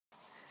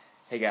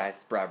Hey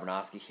guys, Brad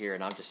Bernowski here,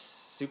 and I'm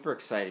just super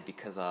excited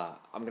because I'm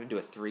gonna do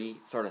a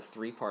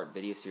three-part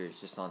video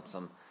series just on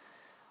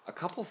a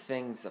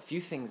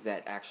few things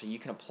that actually you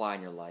can apply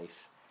in your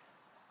life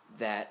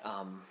that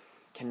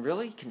can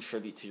really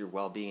contribute to your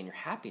well-being and your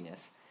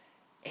happiness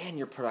and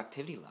your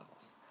productivity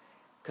levels.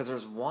 Because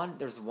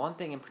there's one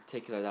thing in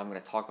particular that I'm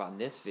going to talk about in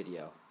this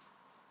video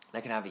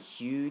that can have a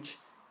huge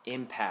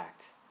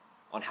impact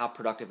on how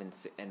productive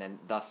and then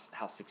thus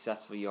how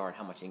successful you are and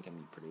how much income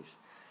you produce.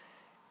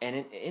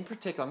 And in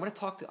particular,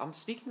 I'm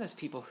speaking to those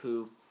people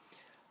who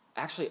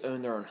actually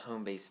own their own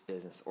home-based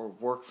business or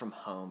work from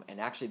home,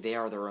 and actually they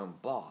are their own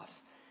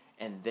boss,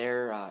 and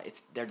they're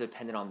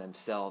dependent on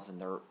themselves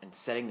and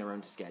setting their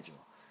own schedule.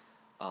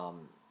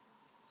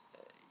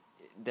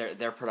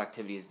 Their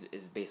productivity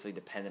is basically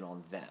dependent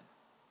on them.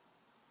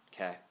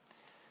 Okay,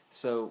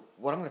 so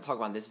what I'm going to talk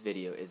about in this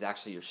video is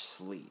actually your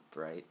sleep,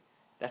 right?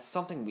 That's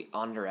something we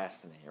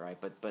underestimate, right?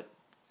 But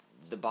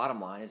the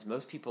bottom line is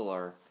most people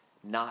are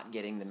not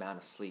getting the amount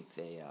of sleep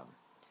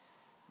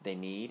they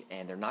need,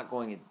 and they're not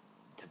going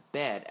to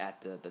bed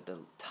at the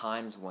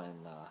times when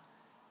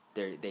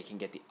they can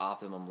get the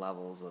optimum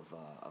levels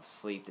of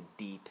sleep, the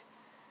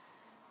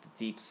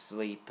deep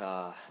sleep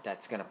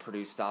that's going to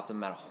produce the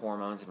optimum amount of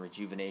hormones and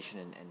rejuvenation,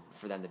 and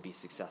for them to be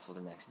successful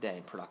the next day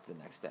and productive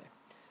the next day.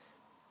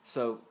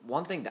 So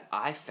one thing that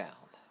I found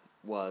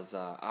was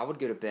I would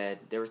go to bed.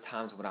 There was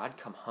times when I'd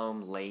come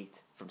home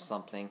late from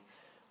something,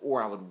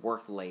 or I would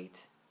work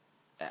late.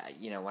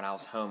 When I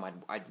was home,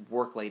 I'd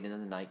work late into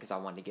the night because I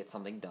wanted to get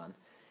something done.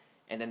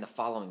 And then the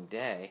following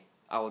day,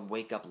 I would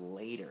wake up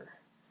later.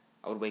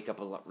 I would wake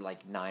up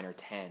like 9 or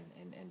 10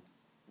 and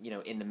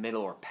in the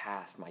middle or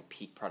past my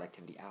peak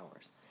productivity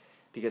hours.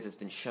 Because it's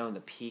been shown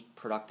the peak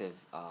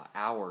productive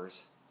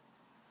hours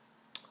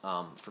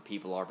for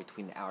people are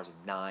between the hours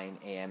of 9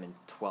 a.m. and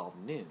 12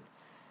 noon.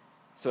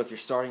 So if you're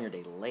starting your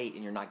day late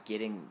and you're not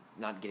getting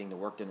the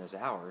work done those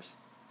hours,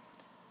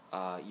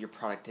 your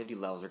productivity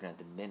levels are going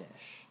to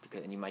diminish,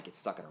 and you might get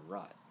stuck in a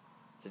rut.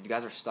 So if you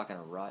guys are stuck in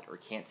a rut or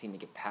can't seem to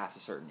get past a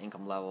certain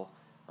income level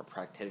or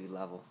productivity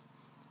level,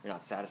 you're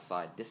not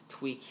satisfied, this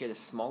tweak here, this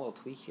small little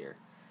tweak here,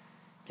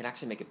 can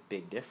actually make a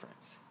big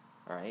difference.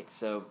 All right,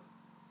 so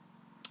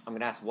I'm going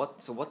to ask,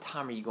 what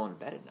time are you going to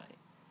bed at night?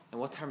 And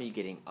what time are you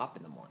getting up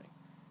in the morning?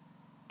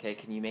 Okay,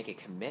 can you make a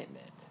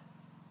commitment?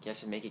 You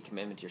actually make a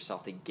commitment to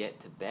yourself to get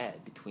to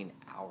bed between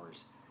the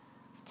hours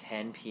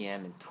 10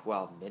 p.m. and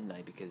 12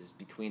 midnight, because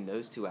between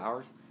those 2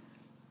 hours,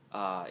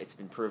 it's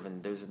been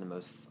proven those are the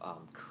most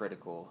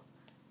critical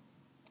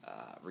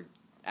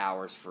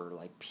hours for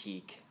like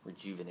peak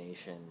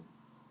rejuvenation.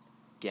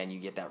 Again, you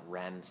get that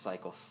REM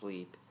cycle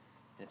sleep,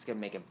 and it's going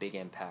to make a big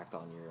impact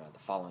on your the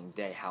following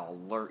day, how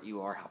alert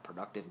you are, how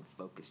productive and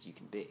focused you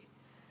can be,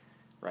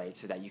 right?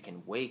 So that you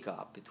can wake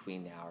up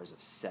between the hours of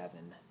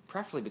 7,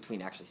 preferably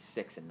between actually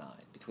 6 and 9,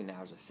 between the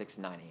hours of 6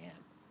 and 9 a.m.,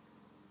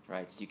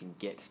 right? So you can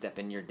step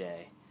in your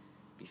day,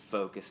 be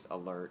focused,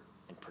 alert,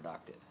 and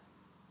productive.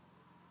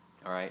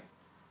 All right.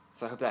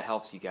 So I hope that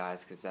helps you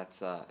guys, because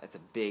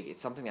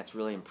it's something that's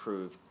really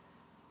improved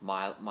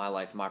my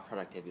life, my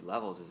productivity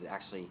levels, is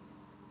actually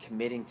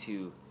committing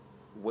to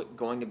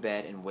going to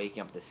bed and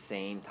waking up at the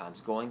same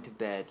times. Going to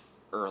bed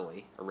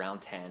early,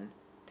 around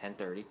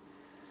 10:30,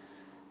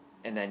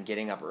 and then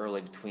getting up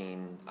early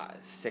between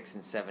 6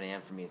 and 7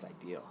 a.m. for me is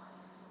ideal.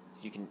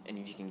 If you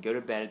can go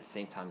to bed at the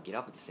same time, get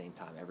up at the same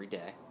time every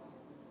day,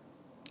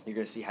 you're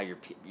going to see how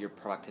your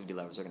productivity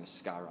levels are going to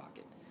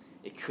skyrocket.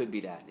 It could be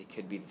that. It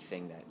could be the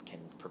thing that can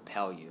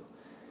propel you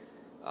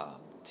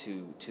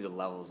to the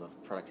levels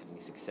of productivity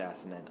and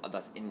success, and then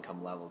thus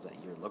income levels that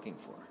you're looking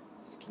for.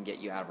 This can get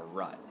you out of a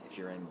rut if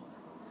you're in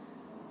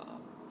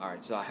one. All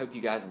right, so I hope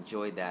you guys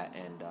enjoyed that,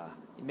 and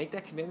you make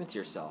that commitment to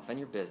yourself and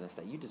your business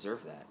that you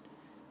deserve that.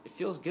 It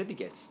feels good to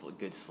get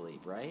good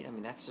sleep, right? I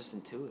mean, that's just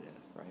intuitive,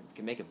 right? It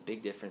can make a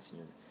big difference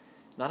in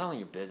not only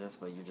your business,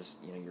 but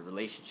your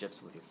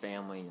relationships with your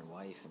family and your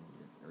wife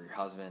or your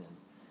husband,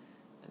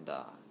 and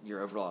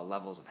your overall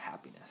levels of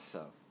happiness.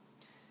 So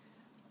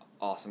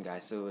awesome,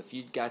 guys. So if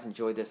you guys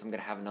enjoyed this, I'm going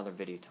to have another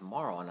video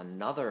tomorrow on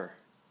another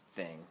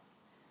thing,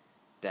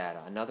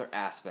 another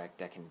aspect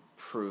that can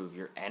improve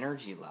your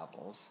energy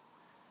levels,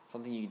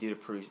 something you can do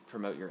to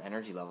promote your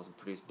energy levels and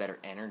produce better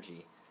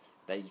energy,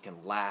 that you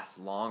can last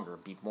longer,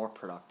 be more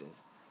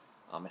productive,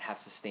 and have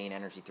sustained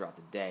energy throughout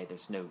the day.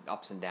 There's no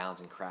ups and downs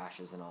and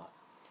crashes and all.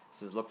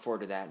 So look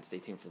forward to that and stay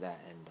tuned for that,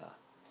 and I'll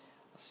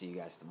see you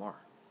guys tomorrow.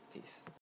 Peace.